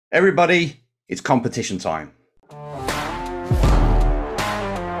Everybody, it's competition time.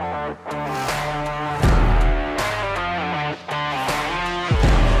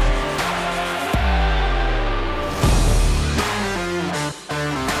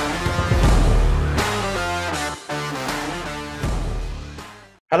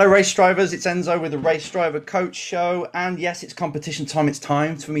 Hello race drivers, it's Enzo with the Race Driver Coach Show, and yes, it's competition time. It's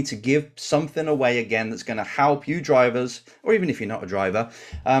time for me to give something away again that's going to help you drivers, or even if you're not a driver,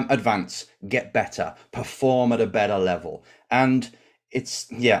 advance, get better, perform at a better level. And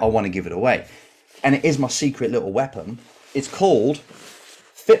I want to give it away. And it is my secret little weapon. It's called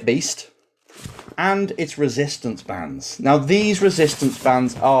FITBEAST, and it's resistance bands. Now these resistance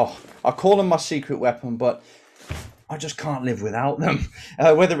bands, I call them my secret weapon, but I just can't live without them.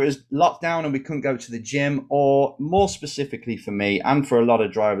 Whether it was lockdown and we couldn't go to the gym, or more specifically for me and for a lot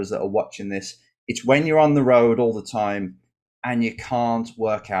of drivers that are watching this, it's when you're on the road all the time and you can't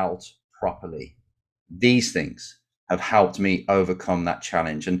work out properly. These things have helped me overcome that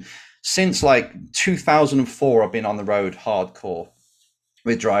challenge. And since like 2004, I've been on the road hardcore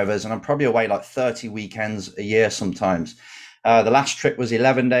with drivers, and I'm probably away like 30 weekends a year sometimes. The last trip was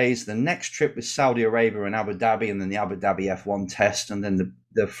 11 days. The next trip was Saudi Arabia and Abu Dhabi, and then the Abu Dhabi F1 test, and then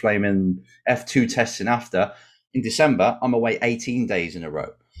the flaming F2 testing after. In December, I'm away 18 days in a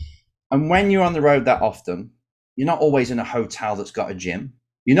row. And when you're on the road that often, you're not always in a hotel that's got a gym.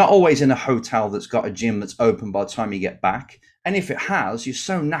 You're not always in a hotel that's got a gym that's open by the time you get back. And if it has, you're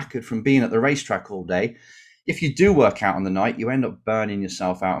so knackered from being at the racetrack all day. If you do work out on the night, you end up burning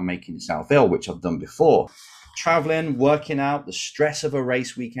yourself out and making yourself ill, which I've done before. Traveling, working out, the stress of a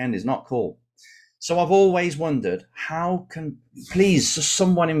race weekend is not cool. So I've always wondered, how can, please, just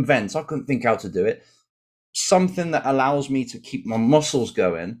someone invent, I couldn't think how to do it, something that allows me to keep my muscles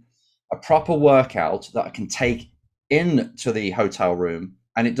going, a proper workout that I can take into the hotel room,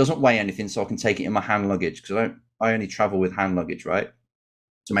 and it doesn't weigh anything, so I can take it in my hand luggage, because I only travel with hand luggage, right?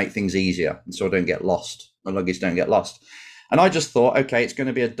 To make things easier, and so I don't get lost. My luggage don't get lost. And I just thought, okay, it's going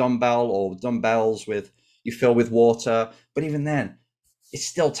to be a dumbbell or dumbbells with, you fill with water, but even then, it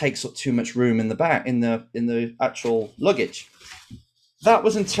still takes up too much room in the back, in the actual luggage. That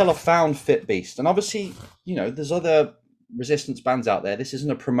was until I found FITBEAST, and obviously, you know, there's other resistance bands out there. This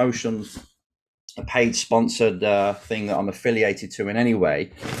isn't a promotion, a paid sponsored thing that I'm affiliated to in any way.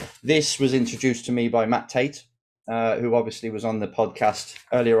 This was introduced to me by Matt Tate, who obviously was on the podcast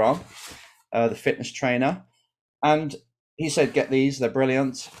earlier on, the fitness trainer, and he said, get these, they're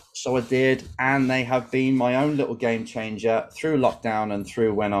brilliant. So I did, and they have been my own little game changer through lockdown and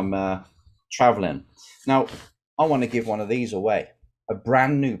through when I'm traveling. Now, I want to give one of these away. A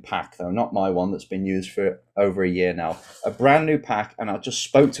brand new pack, though, not my one that's been used for over a year now. A brand new pack, and I just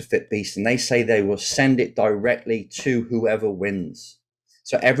spoke to FITBEAST, and they say they will send it directly to whoever wins.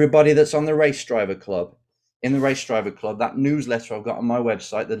 So everybody that's on the Race Driver Club, in the Race Driver Club, that newsletter I've got on my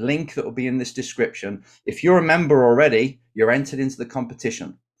website, the link that will be in this description. If you're a member already, you're entered into the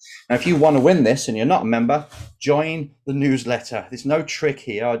competition. Now, if you want to win this and you're not a member, join the newsletter. There's no trick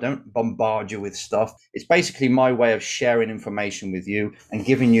here. I don't bombard you with stuff. It's basically my way of sharing information with you and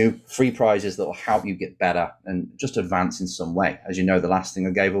giving you free prizes that will help you get better and just advance in some way. As you know, the last thing I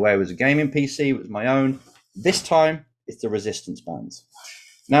gave away was a gaming PC. It was my own. This time, it's the resistance bands.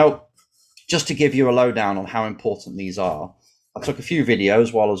 Now, just to give you a lowdown on how important these are, I took a few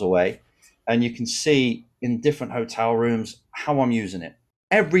videos while I was away, and you can see in different hotel rooms how I'm using it.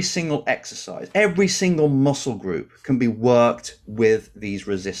 Every single exercise, every single muscle group can be worked with these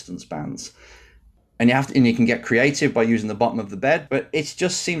resistance bands. And you can get creative by using the bottom of the bed, but it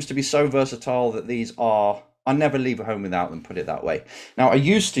just seems to be so versatile that I never leave a home without them, put it that way. Now, I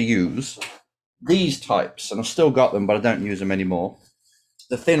used to use these types, and I've still got them, but I don't use them anymore.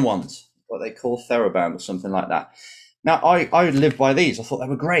 The thin ones, what they call TheraBand or something like that. Now, I lived by these. I thought they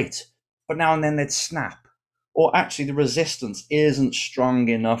were great, but now and then they'd snap. Or actually the resistance isn't strong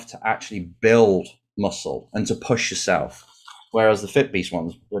enough to actually build muscle and to push yourself, whereas the FITBEAST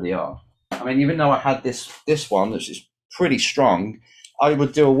ones really are. I mean, even though I had this one, which is pretty strong, I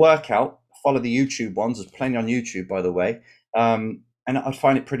would do a workout, follow the YouTube ones. There's plenty on YouTube, by the way, and I'd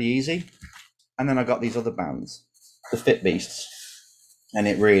find it pretty easy. And then I got these other bands, the FITBEASTs, and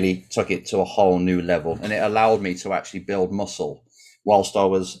it really took it to a whole new level, and it allowed me to actually build muscle whilst I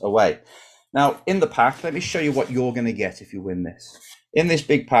was away. Now, in the pack, let me show you what you're going to get if you win this. In this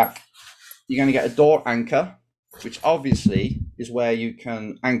big pack, you're going to get a door anchor, which obviously is where you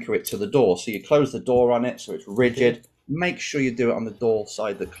can anchor it to the door. So you close the door on it so it's rigid. Make sure you do it on the door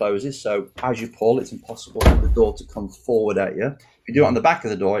side that closes. So as you pull, it's impossible for the door to come forward at you. If you do it on the back of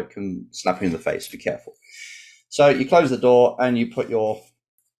the door, it can slap you in the face. Be careful. So you close the door and you put your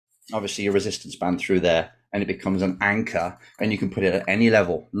obviously your resistance band through there, and it becomes an anchor, and you can put it at any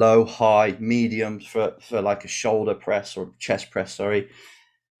level, low, high, medium, for like a shoulder press or chest press, sorry.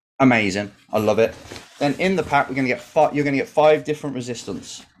 Amazing. I love it. Then in the pack, you're going to get 5 different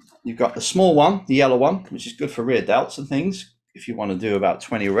resistance. You've got the small one, the yellow one, which is good for rear delts and things, if you want to do about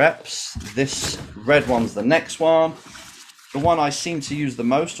 20 reps. This red one's the next one. The one I seem to use the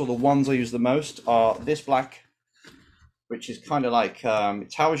most, or the ones I use the most, are this black, which is kind of like,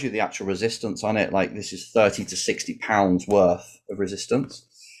 it tells you the actual resistance on it. Like, this is 30 to 60 pounds worth of resistance.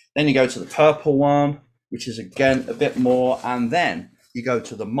 Then you go to the purple one, which is again a bit more. And then you go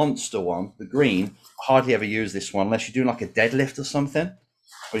to the monster one, the green. I hardly ever use this one unless you're doing like a deadlift or something,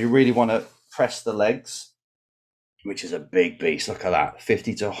 or you really want to press the legs, which is a big beast. Look at that,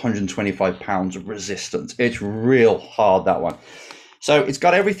 50 to 125 pounds of resistance. It's real hard, that one. So it's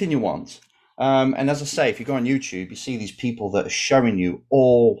got everything you want. And as I say, if you go on YouTube, you see these people that are showing you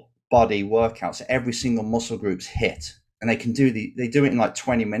all body workouts, every single muscle group's hit, and they do it in like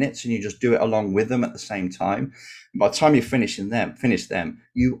 20 minutes, and you just do it along with them at the same time. And by the time you finish them,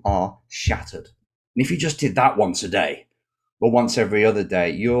 you are shattered. And if you just did that once a day or once every other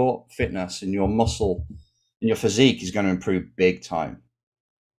day, your fitness and your muscle and your physique is going to improve big time.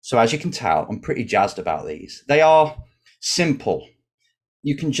 So as you can tell, I'm pretty jazzed about these. They are simple.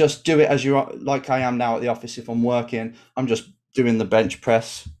 You can just do it as you're, like I am now at the office. If I'm working, I'm just doing the bench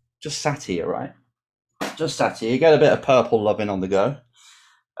press, just sat here, right? Just sat here. You get a bit of purple loving on the go.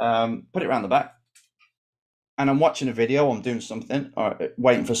 Put it around the back. And I'm watching a video, I'm doing something, or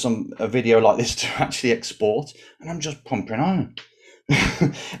waiting for a video like this to actually export, and I'm just pumping on.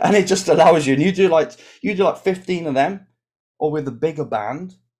 And it just allows you, and you do like 15 of them, or with a bigger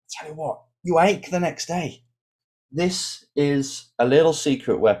band. Tell you what, you ache the next day. This is a little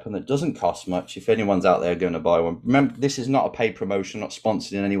secret weapon that doesn't cost much, if anyone's out there going to buy one. Remember, this is not a paid promotion, not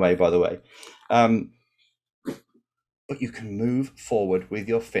sponsored in any way, by the way. But you can move forward with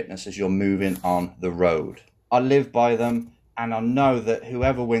your fitness as you're moving on the road. I live by them, and I know that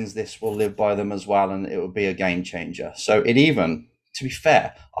whoever wins this will live by them as well, and it will be a game changer. So it even, to be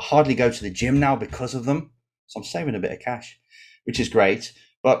fair, I hardly go to the gym now because of them. So I'm saving a bit of cash, which is great.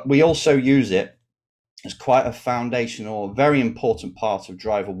 But we also use it as quite a foundational, very important part of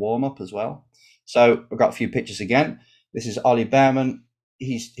driver warm-up as well. So I've got a few pictures again. This is Ollie Behrman.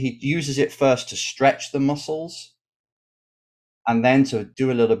 He uses it first to stretch the muscles and then to do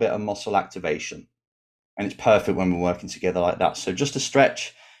a little bit of muscle activation. And it's perfect when we're working together like that. So just to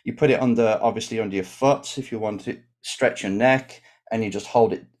stretch, you put it obviously under your foot if you want to stretch your neck, and you just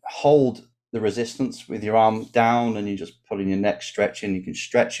hold the resistance with your arm down, and you just put in your neck stretching. You can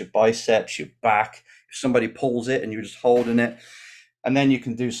stretch your biceps, your back. If somebody pulls it and you're just holding it, and then you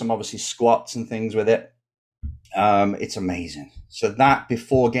can do some obviously squats and things with it. It's amazing. So that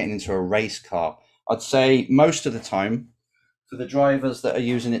before getting into a race car, I'd say most of the time for the drivers that are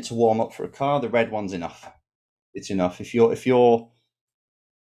using it to warm up for a car, the red one's enough. It's enough. If you're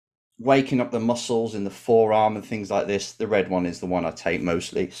waking up the muscles in the forearm and things like this, the red one is the one I take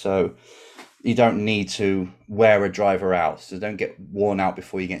mostly. So you don't need to wear a driver out. So don't get worn out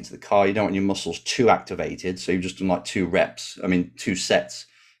before you get into the car. You don't want your muscles too activated. So you've just done like 2 sets.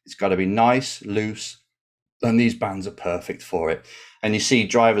 It's got to be nice, loose. And these bands are perfect for it. And you see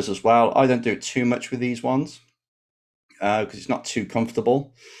drivers as well. I don't do it too much with these ones because it's not too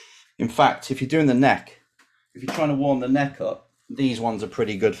comfortable. In fact, if you're doing the neck, if you're trying to warm the neck up, these ones are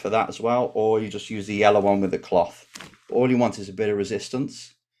pretty good for that as well. Or you just use the yellow one with the cloth. All you want is a bit of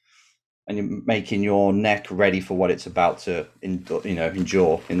resistance, and you're making your neck ready for what it's about to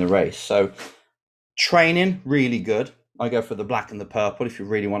endure in the race. So training, really good. I go for the black and the purple if you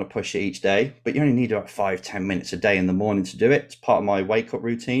really want to push it each day, but you only need about 5-10 minutes a day in the morning to do it. It's part of my wake up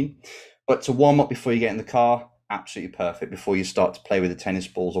routine. But to warm up before you get in the car, absolutely perfect before you start to play with the tennis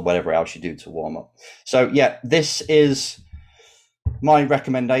balls or whatever else you do to warm up. So yeah, this is my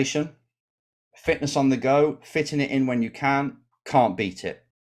recommendation. Fitness on the go, fitting it in when you can, can't beat it.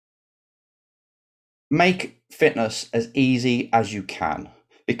 Make fitness as easy as you can,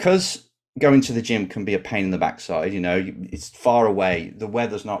 because going to the gym can be a pain in the backside. It's far away, the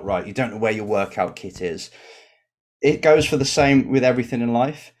weather's not right, you don't know where your workout kit is. It goes for the same with everything in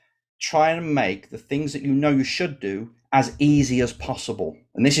life. Try and make the things that you should do as easy as possible.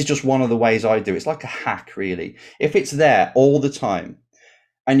 And this is just one of the ways I do. It's like a hack, really. If it's there all the time,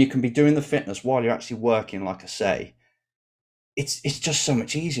 and you can be doing the fitness while you're actually working, like I say, it's just so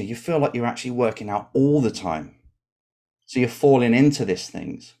much easier. You feel like you're actually working out all the time. So you're falling into these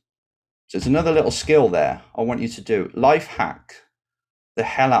things. So it's another little skill there I want you to do. Life hack the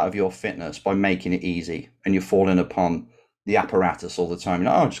hell out of your fitness by making it easy, and you're falling upon the apparatus all the time.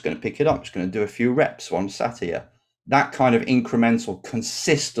 I'm just going to pick it up, just going to do a few reps while I'm sat here. That kind of incremental,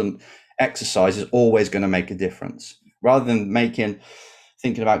 consistent exercise is always going to make a difference, rather than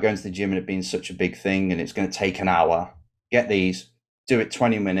thinking about going to the gym and it being such a big thing and it's going to take an hour. Get these, do it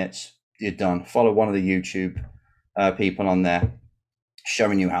 20 minutes, you're done. Follow one of the YouTube people on there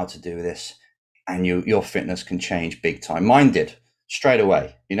showing you how to do this, and your fitness can change big time. Mine did straight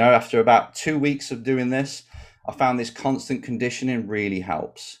away. After about 2 weeks of doing this, I found this constant conditioning really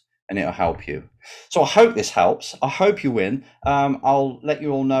helps, and it'll help you. So I hope this helps. I hope you win. I'll let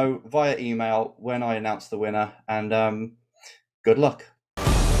you all know via email when I announce the winner, and good luck.